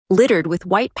littered with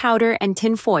white powder and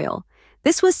tin foil.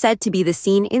 This was said to be the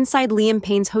scene inside Liam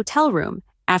Payne's hotel room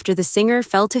after the singer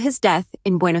fell to his death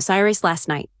in Buenos Aires last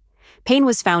night. Payne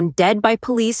was found dead by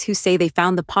police who say they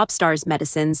found the pop star's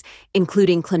medicines,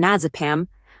 including clonazepam,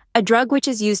 a drug which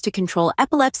is used to control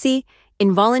epilepsy,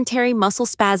 involuntary muscle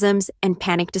spasms, and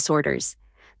panic disorders.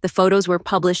 The photos were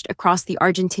published across the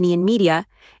Argentinian media,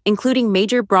 including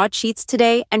major broadsheets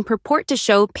today, and purport to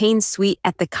show Payne's suite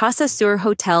at the Casa Sur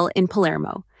hotel in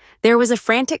Palermo. There was a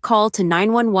frantic call to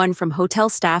 911 from hotel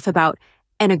staff about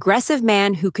an aggressive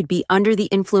man who could be under the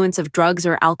influence of drugs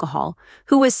or alcohol,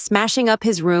 who was smashing up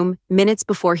his room minutes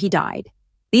before he died.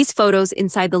 These photos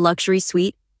inside the luxury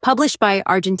suite, published by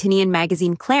Argentinian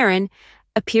magazine Clarín,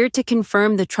 appeared to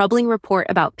confirm the troubling report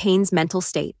about Payne's mental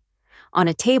state. On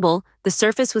a table, the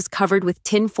surface was covered with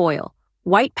tin foil,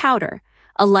 white powder,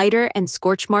 a lighter, and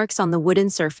scorch marks on the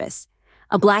wooden surface.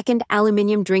 A blackened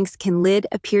aluminum drinks can lid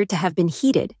appeared to have been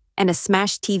heated, and a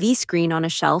smashed TV screen on a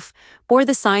shelf bore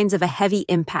the signs of a heavy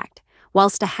impact,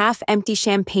 whilst a half-empty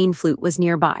champagne flute was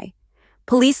nearby.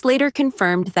 Police later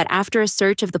confirmed that after a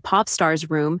search of the pop star's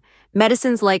room,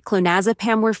 medicines like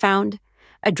clonazepam were found,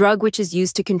 a drug which is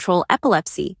used to control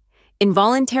epilepsy,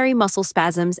 involuntary muscle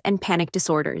spasms, and panic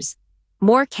disorders.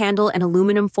 More candle and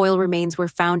aluminum foil remains were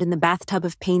found in the bathtub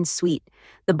of Payne's suite,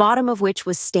 the bottom of which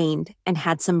was stained and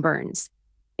had some burns.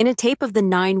 In a tape of the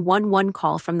 911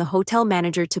 call from the hotel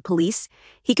manager to police,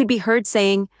 he could be heard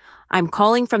saying, "I'm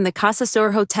calling from the Casa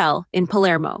Sur hotel in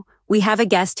Palermo. We have a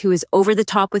guest who is over the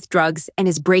top with drugs and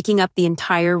is breaking up the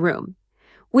entire room.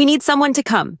 We need someone to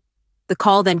come." The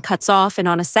call then cuts off, and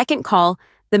on a second call,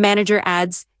 the manager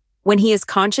adds, "When he is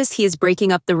conscious, he is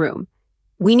breaking up the room.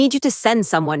 We need you to send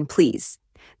someone, please."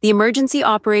 The emergency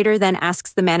operator then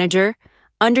asks the manager,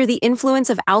 "Under the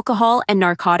influence of alcohol and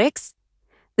narcotics?"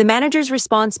 The manager's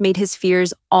response made his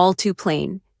fears all too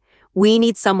plain. "We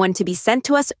need someone to be sent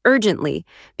to us urgently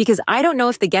because I don't know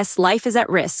if the guest's life is at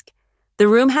risk. The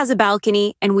room has a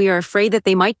balcony and we are afraid that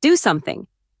they might do something."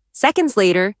 Seconds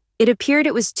later, it appeared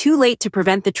it was too late to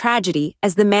prevent the tragedy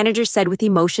as the manager said with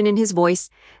emotion in his voice,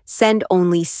 "Send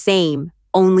only SAME,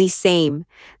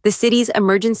 the city's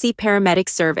emergency paramedic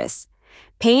service."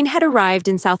 Payne had arrived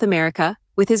in South America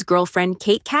with his girlfriend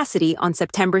Kate Cassidy on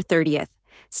September 30th.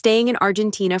 Staying in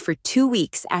Argentina for 2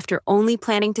 weeks after only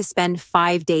planning to spend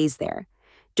 5 days there.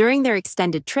 During their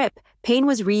extended trip, Payne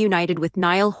was reunited with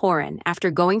Niall Horan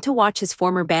after going to watch his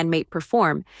former bandmate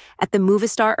perform at the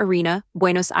Movistar Arena,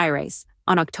 Buenos Aires,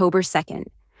 on October 2nd.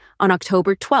 On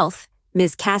October 12th,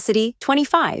 Ms. Cassidy,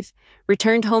 25,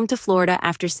 returned home to Florida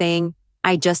after saying,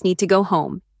 "I just need to go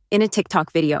home," in a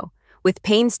TikTok video, with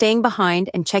Payne staying behind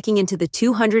and checking into the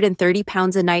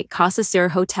 £230 a night Casa Sur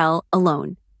hotel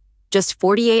alone. Just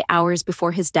 48 hours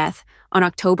before his death, on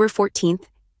October 14th,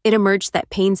 it emerged that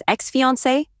Payne's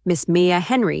ex-fiancée, Miss Mia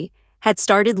Henry, had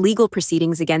started legal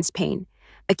proceedings against Payne,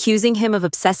 accusing him of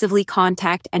obsessively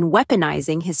contact and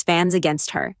weaponizing his fans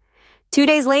against her. 2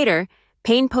 days later,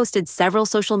 Payne posted several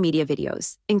social media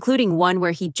videos, including one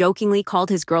where he jokingly called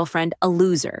his girlfriend a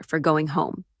loser for going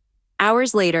home.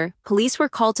 Hours later, police were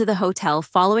called to the hotel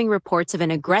following reports of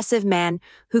an aggressive man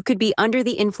who could be under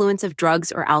the influence of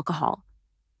drugs or alcohol.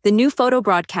 The new photo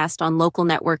broadcast on local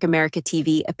network America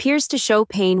TV appears to show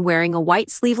Payne wearing a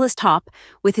white sleeveless top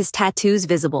with his tattoos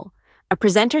visible. A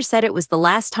presenter said it was the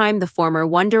last time the former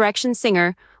One Direction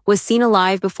singer was seen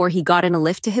alive before he got in a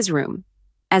lift to his room.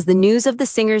 As the news of the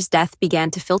singer's death began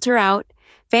to filter out,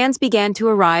 fans began to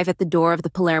arrive at the door of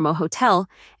the Palermo hotel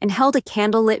and held a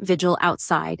candlelit vigil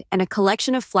outside, and a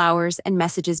collection of flowers and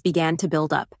messages began to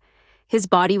build up. His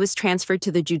body was transferred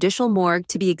to the judicial morgue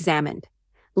to be examined.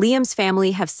 Liam's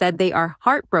family have said they are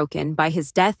heartbroken by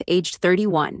his death aged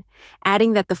 31,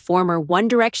 adding that the former One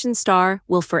Direction star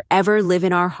will forever live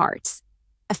in our hearts.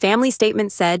 A family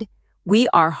statement said, "We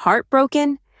are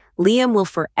heartbroken. Liam will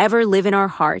forever live in our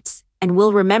hearts, and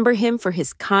we'll remember him for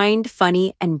his kind,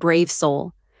 funny, and brave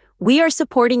soul. We are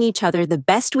supporting each other the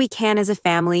best we can as a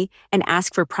family and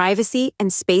ask for privacy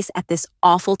and space at this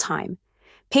awful time."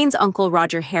 Payne's uncle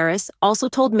Roger Harris also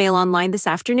told Mail Online this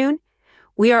afternoon,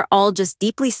 "We are all just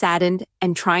deeply saddened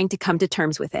and trying to come to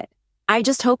terms with it. I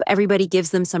just hope everybody gives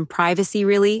them some privacy,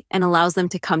 really, and allows them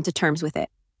to come to terms with it.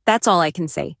 That's all I can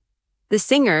say." The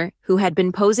singer, who had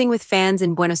been posing with fans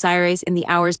in Buenos Aires in the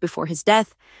hours before his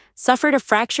death, suffered a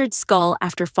fractured skull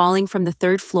after falling from the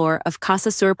 3rd floor of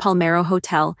Casa Sur Palermo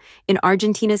Hotel in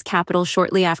Argentina's capital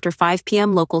shortly after 5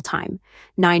 p.m. local time,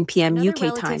 9 p.m.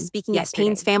 UK time, at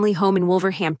Payne's family home in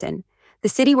Wolverhampton, the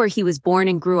city where he was born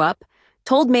and grew up,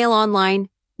 told Mail Online,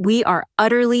 "We are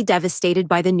utterly devastated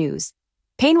by the news."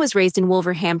 Payne was raised in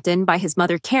Wolverhampton by his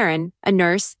mother Karen, a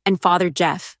nurse, and father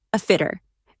Jeff, a fitter.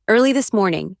 Early this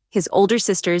morning, his older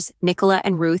sisters, Nicola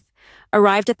and Ruth,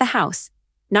 arrived at the house.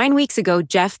 9 weeks ago,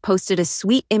 Jeff posted a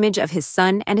sweet image of his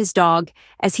son and his dog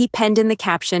as he penned in the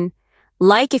caption,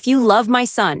 "Like if you love my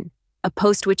son," a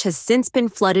post which has since been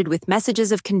flooded with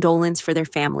messages of condolence for their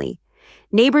family.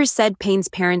 Neighbors said Payne's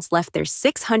parents left their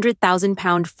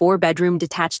 £600,000 four-bedroom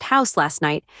detached house last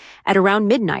night at around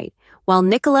midnight, while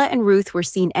Nicola and Ruth were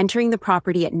seen entering the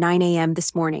property at 9 a.m.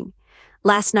 this morning.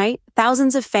 Last night,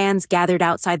 thousands of fans gathered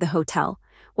outside the hotel,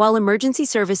 while emergency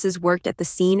services worked at the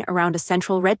scene around a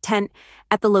central red tent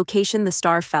at the location the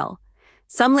star fell.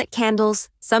 Some lit candles,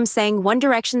 some sang One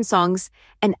Direction songs,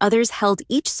 and others held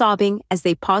each sobbing as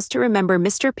they paused to remember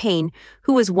Mr. Payne,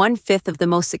 who was 1/5 of the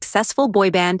most successful boy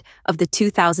band of the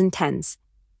 2010s.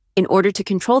 In order to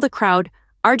control the crowd,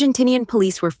 Argentinian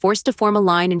police were forced to form a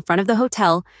line in front of the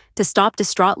hotel to stop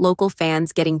distraught local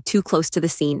fans getting too close to the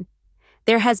scene.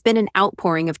 There has been an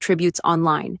outpouring of tributes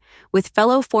online, with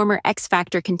fellow former X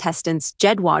Factor contestants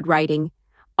Jedward writing,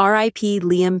 "R.I.P.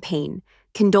 Liam Payne,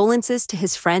 condolences to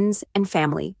his friends and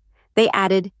family." They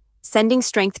added, "Sending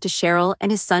strength to Cheryl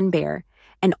and his son Bear,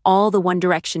 and all the One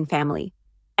Direction family."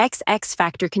 X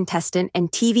Factor contestant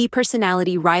and TV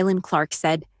personality Rylan Clark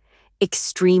said,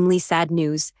 "Extremely sad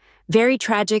news, very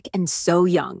tragic and so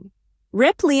young."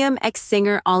 Rip Liam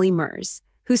ex-singer Ollie Murs,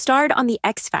 who starred on The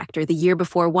X Factor the year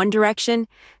before One Direction,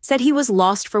 said he was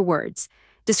lost for words,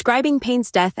 describing Payne's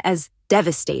death as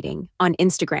devastating on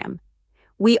Instagram.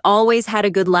 "We always had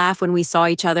a good laugh when we saw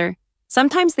each other.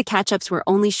 Sometimes the catch-ups were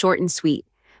only short and sweet,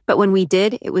 but when we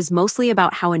did, it was mostly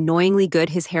about how annoyingly good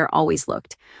his hair always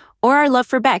looked, or our love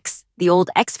for Bex, the old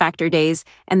X Factor days,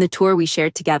 and the tour we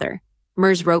shared together,"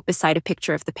 Murs wrote beside a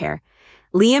picture of the pair.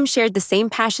 "Liam shared the same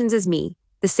passions as me,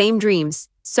 the same dreams,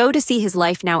 so to see his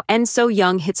life now end so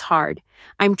young hits hard.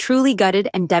 I'm truly gutted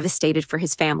and devastated for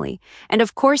his family, and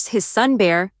of course his son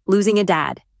Bear, losing a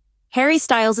dad." Harry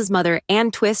Styles' mother,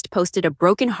 Ann Twist, posted a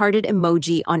broken-hearted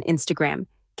emoji on Instagram,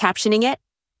 captioning it,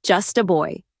 "Just a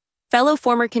boy." Fellow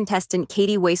former contestant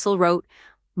Katie Waisel wrote,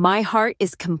 "My heart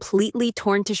is completely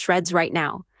torn to shreds right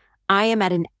now. I am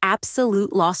at an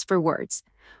absolute loss for words."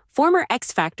 Former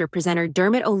X Factor presenter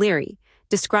Dermot O'Leary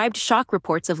described shock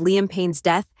reports of Liam Payne's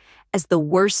death as the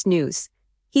worst news.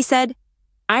 He said,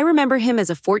 "I remember him as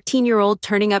a 14-year-old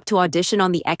turning up to audition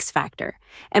on The X Factor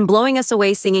and blowing us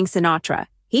away singing Sinatra.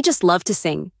 He just loved to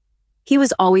sing. He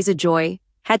was always a joy,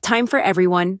 had time for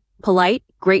everyone, polite,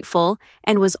 grateful,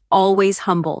 and was always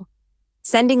humble.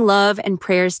 Sending love and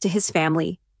prayers to his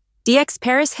family." DX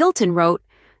Paris Hilton wrote,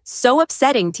 "So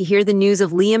upsetting to hear the news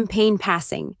of Liam Payne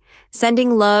passing.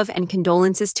 Sending love and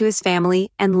condolences to his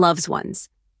family and loved ones.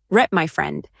 Rep, my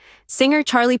friend." Singer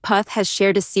Charlie Puth has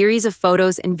shared a series of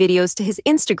photos and videos to his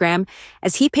Instagram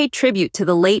as he paid tribute to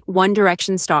the late One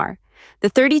Direction star. The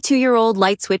 32-year-old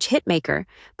light switch hitmaker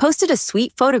posted a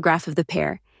sweet photograph of the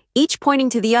pair, each pointing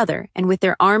to the other and with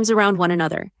their arms around one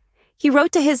another. He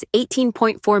wrote to his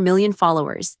 18.4 million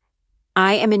followers,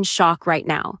 "I am in shock right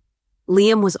now.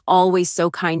 Liam was always so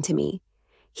kind to me.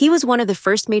 He was one of the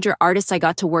first major artists I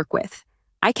got to work with.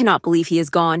 I cannot believe he is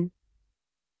gone."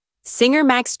 Singer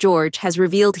Max George has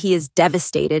revealed he is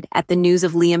devastated at the news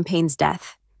of Liam Payne's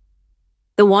death.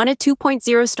 The Wanted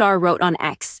 2.0 star wrote on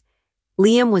X,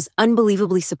 "Liam was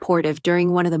unbelievably supportive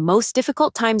during one of the most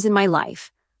difficult times in my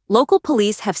life. Local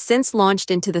police have since launched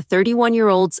into the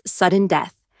 31-year-old's sudden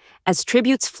death, as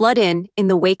tributes flood in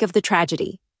the wake of the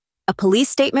tragedy." A police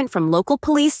statement from local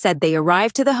police said they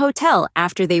arrived to the hotel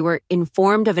after they were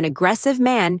informed of an aggressive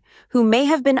man who may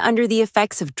have been under the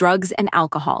effects of drugs and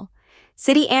alcohol.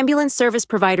 City ambulance service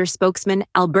provider spokesman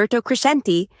Alberto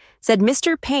Crescenti said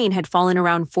Mr. Payne had fallen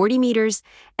around 40 meters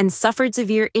and suffered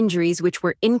severe injuries which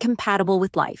were incompatible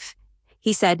with life.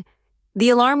 He said, "The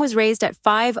alarm was raised at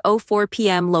 5:04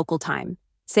 p.m. local time,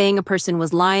 saying a person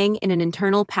was lying in an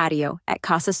internal patio at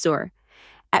Casa Sur.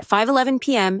 At 5:11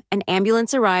 p.m., an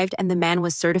ambulance arrived and the man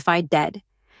was certified dead.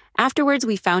 Afterwards,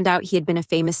 we found out he had been a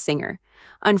famous singer.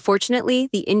 Unfortunately,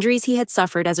 the injuries he had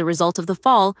suffered as a result of the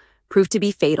fall proved to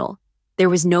be fatal. There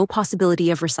was no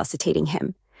possibility of resuscitating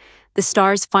him." The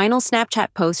star's final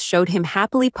Snapchat post showed him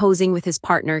happily posing with his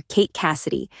partner, Kate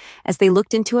Cassidy, as they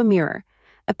looked into a mirror,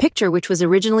 a picture which was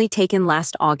originally taken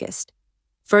last August.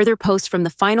 Further posts from the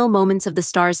final moments of the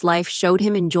star's life showed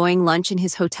him enjoying lunch in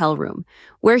his hotel room,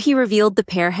 where he revealed the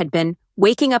pair had been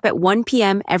waking up at 1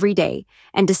 p.m. every day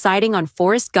and deciding on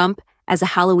Forrest Gump as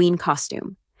a Halloween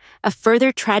costume. A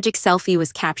further tragic selfie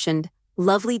was captioned,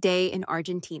 "Lovely day in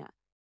Argentina."